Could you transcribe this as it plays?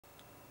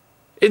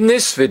In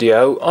this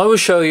video I will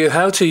show you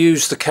how to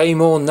use the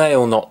Caimore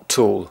Nail Knot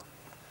tool.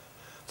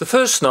 The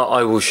first knot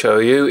I will show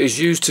you is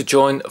used to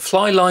join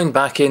fly line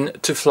backing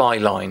to fly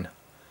line.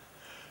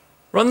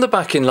 Run the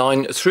backing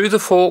line through the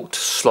forked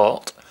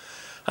slot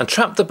and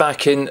trap the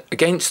backing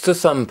against the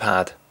thumb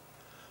pad.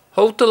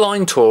 Hold the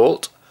line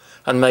taut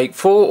and make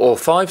 4 or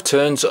 5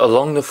 turns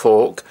along the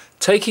fork,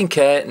 taking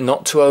care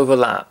not to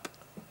overlap.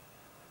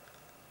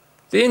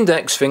 The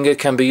index finger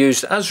can be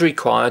used as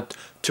required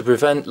to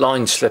prevent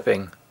line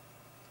slipping.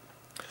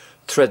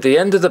 Thread the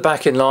end of the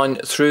backing line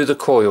through the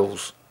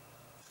coils.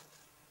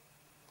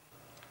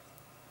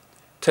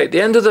 Take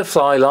the end of the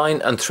fly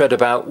line and thread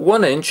about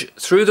 1 inch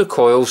through the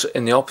coils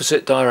in the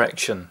opposite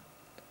direction.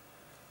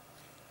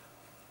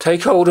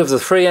 Take hold of the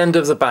free end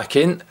of the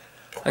backing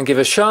and give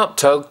a sharp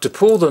tug to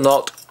pull the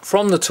knot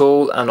from the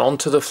tool and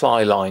onto the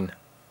fly line.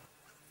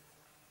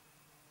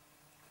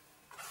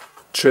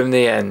 Trim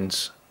the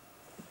ends.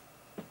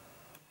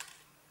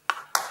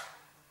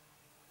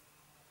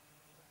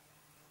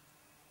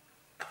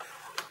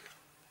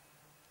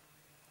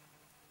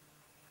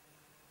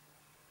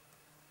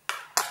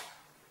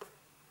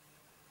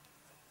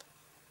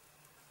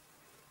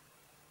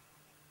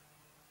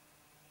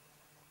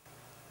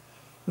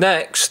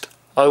 Next,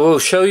 I will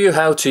show you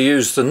how to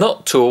use the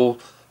knot tool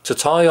to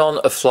tie on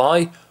a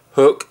fly,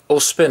 hook or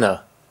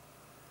spinner.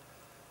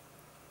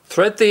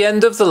 Thread the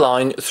end of the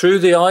line through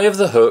the eye of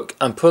the hook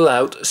and pull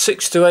out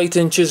 6 to 8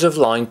 inches of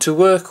line to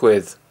work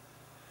with.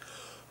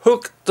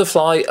 Hook the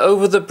fly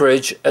over the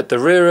bridge at the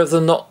rear of the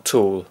knot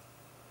tool.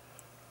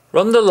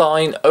 Run the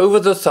line over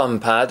the thumb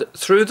pad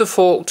through the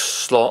forked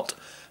slot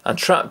and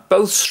trap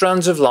both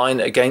strands of line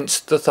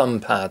against the thumb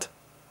pad.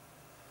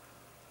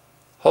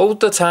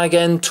 Hold the tag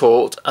end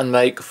taut and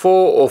make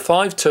 4 or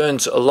 5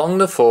 turns along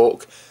the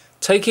fork,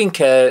 taking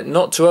care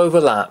not to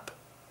overlap.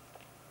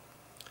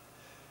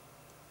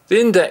 The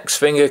index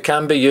finger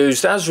can be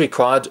used as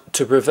required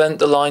to prevent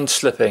the line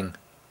slipping.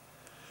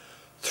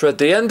 Thread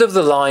the end of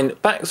the line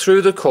back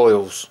through the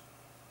coils.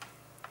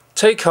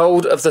 Take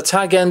hold of the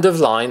tag end of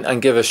line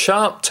and give a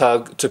sharp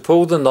tug to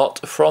pull the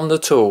knot from the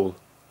tool.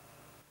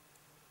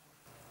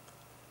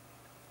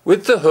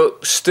 With the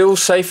hook still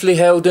safely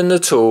held in the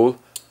tool,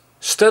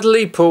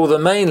 steadily pull the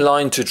main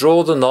line to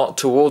draw the knot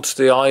towards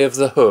the eye of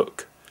the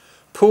hook.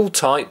 Pull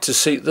tight to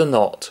seat the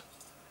knot.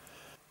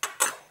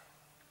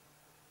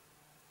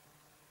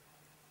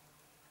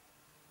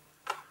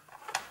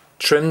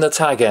 Trim the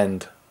tag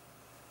end.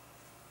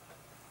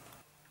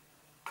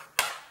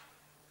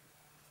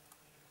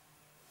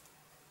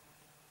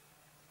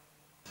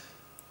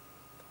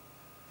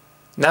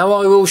 Now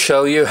I will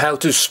show you how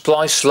to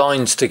splice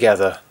lines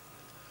together.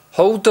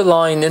 Hold the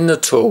line in the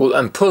tool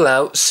and pull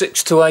out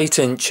 6 to 8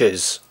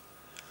 inches.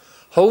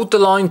 Hold the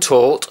line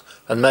taut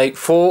and make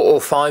 4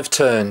 or 5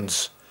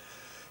 turns.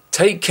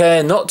 Take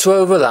care not to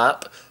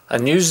overlap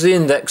and use the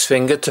index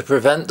finger to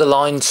prevent the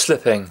line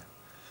slipping.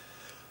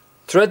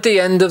 Thread the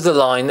end of the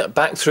line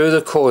back through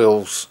the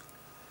coils.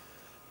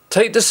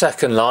 Take the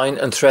second line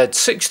and thread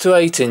 6 to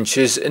 8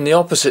 inches in the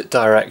opposite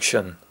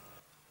direction.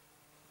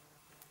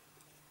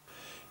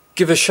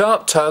 Give a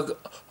sharp tug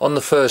on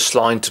the first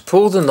line to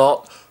pull the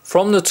knot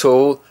from the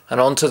tool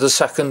and onto the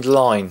second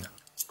line.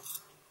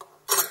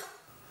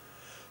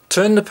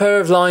 Turn the pair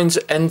of lines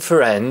end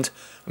for end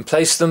and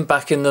place them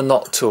back in the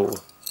knot tool.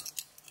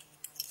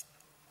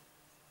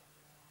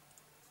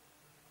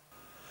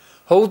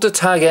 Hold the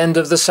tag end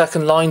of the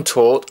second line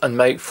taut and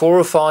make 4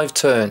 or 5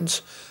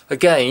 turns.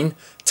 Again,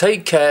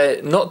 take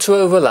care not to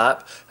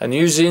overlap and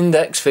use the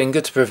index finger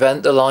to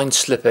prevent the line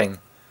slipping.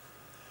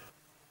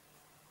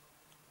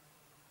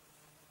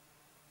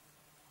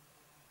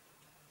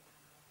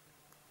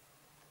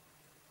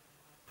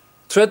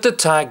 Thread the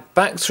tag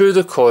back through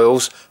the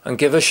coils and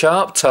give a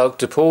sharp tug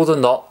to pull the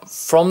knot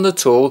from the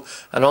tool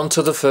and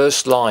onto the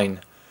first line.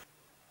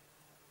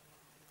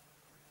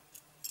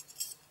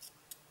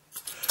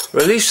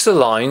 Release the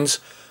lines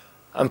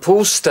and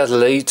pull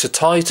steadily to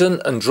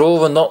tighten and draw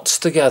the knots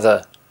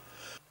together.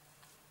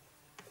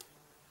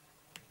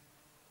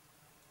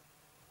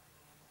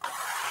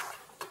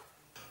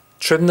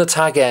 Trim the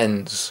tag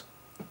ends.